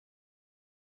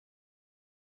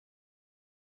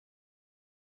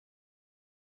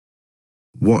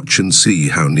Watch and see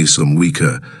how Nyesom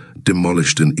Wike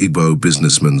demolished an Igbo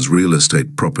businessman's real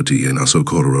estate property in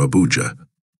Asokoro, Abuja,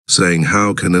 saying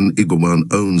how can an Igbo man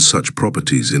own such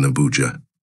properties in Abuja?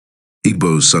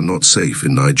 Igbos are not safe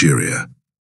in Nigeria.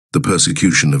 The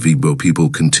persecution of Igbo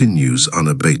people continues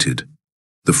unabated.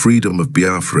 The freedom of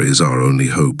Biafra is our only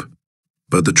hope.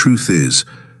 But the truth is,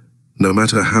 no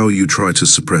matter how you try to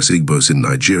suppress Igbos in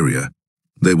Nigeria,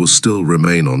 they will still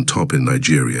remain on top in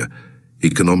Nigeria,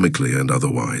 economically and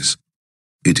otherwise.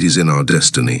 It is in our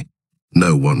destiny.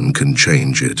 No one can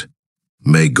change it.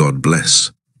 May God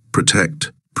bless,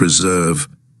 protect, preserve,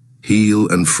 heal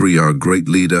and free our great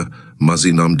leader,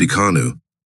 Mazi Nnamdi Kanu.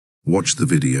 Watch the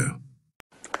video.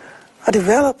 A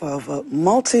developer of a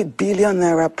multi-billion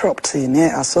naira property near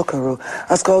Asokoro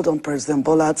has called on President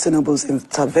Bola Tinubu's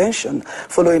intervention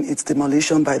following its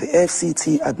demolition by the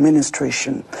FCT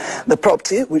administration. The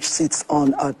property, which sits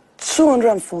on a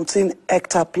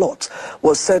 214-hectare plot,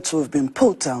 was said to have been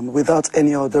pulled down without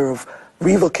any order of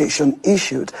revocation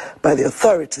issued by the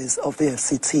authorities of the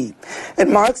FCT. It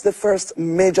marks the first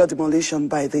major demolition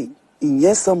by the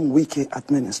Nyesom Wike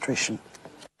administration.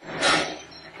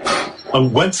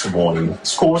 On Wednesday morning,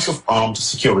 scores of armed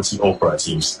security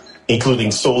operatives, including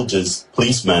soldiers,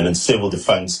 policemen, and civil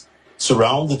defense,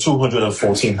 surround the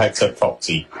 214-hectare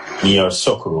property near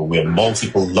Asokoro, where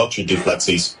multiple luxury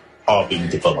duplexes are being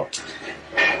developed.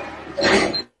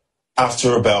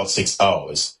 After about 6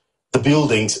 hours, the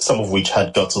buildings, some of which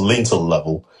had got to lintel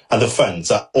level, and the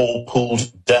fence are all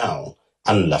pulled down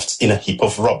and left in a heap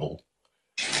of rubble.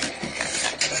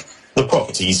 The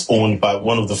property is owned by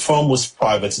one of the foremost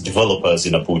private developers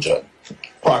in Abuja,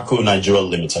 Praco Nigeria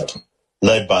Limited,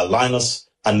 led by Linus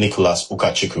and Nicholas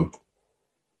Ukachukwu.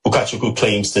 Ukachukwu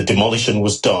claims the demolition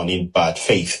was done in bad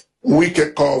faith. We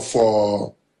can call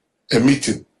for a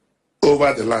meeting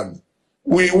over the land.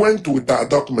 We went with our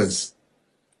documents.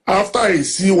 After I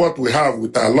see what we have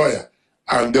with our lawyer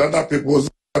and the other people's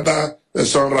other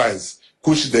sunrise,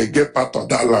 which they get part of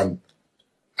that land.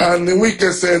 And we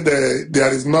can say that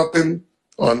there is nothing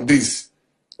on this,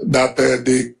 that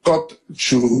the court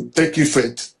should take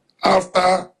effect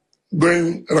after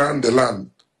going around the land.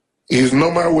 His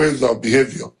normal ways of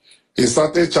behavior. He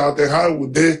started shouting, how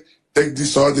would they take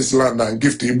all this land and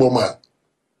give to Igbo Man?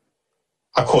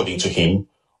 According to him,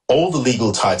 all the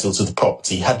legal titles to the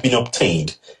property had been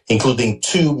obtained, including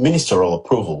 2 ministerial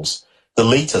approvals, the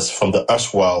latest from the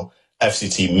erstwhile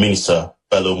FCT Minister,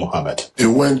 Bello Muhammad. He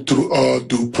went through all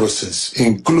due process,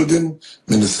 including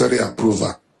ministerial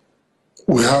approval.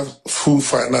 We have full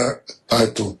final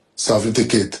title,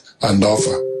 certificate, and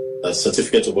offer. A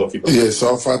certificate of occupancy? Yes,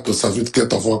 offer to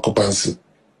certificate of occupancy.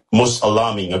 Most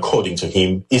alarming, according to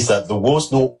him, is that there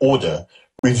was no order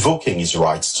revoking his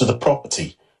rights to the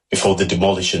property before the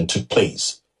demolition took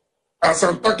place. As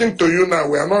I'm talking to you now,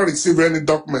 we are not receiving any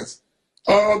documents.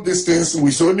 All these things,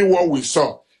 it's only what we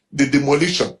saw, the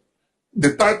demolition.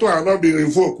 The title are not being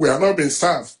revoked. We are not being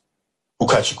served.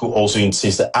 Ukachukwu also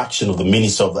insists the action of the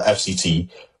minister of the FCT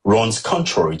runs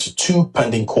contrary to 2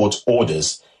 pending court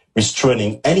orders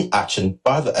restraining any action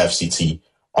by the FCT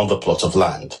on the plot of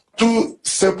land. 2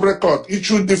 separate courts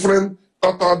issued different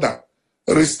court order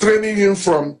restraining him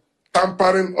from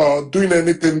tampering or doing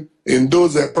anything in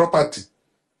those property.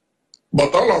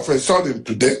 But all of a sudden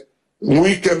today,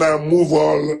 we can move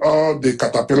all the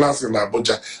caterpillars in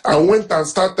Abuja and went and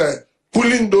started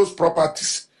pulling those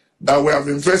properties that we have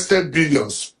invested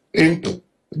billions into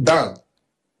down.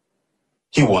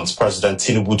 He wants President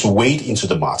Tinubu to wade into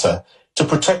the matter to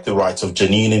protect the rights of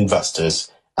genuine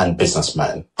investors and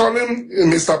businessmen. Calling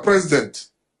Mr. President,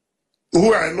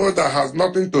 who I know that has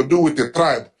nothing to do with the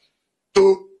tribe,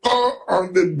 to call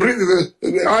on the bridge,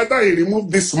 either he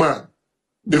remove this man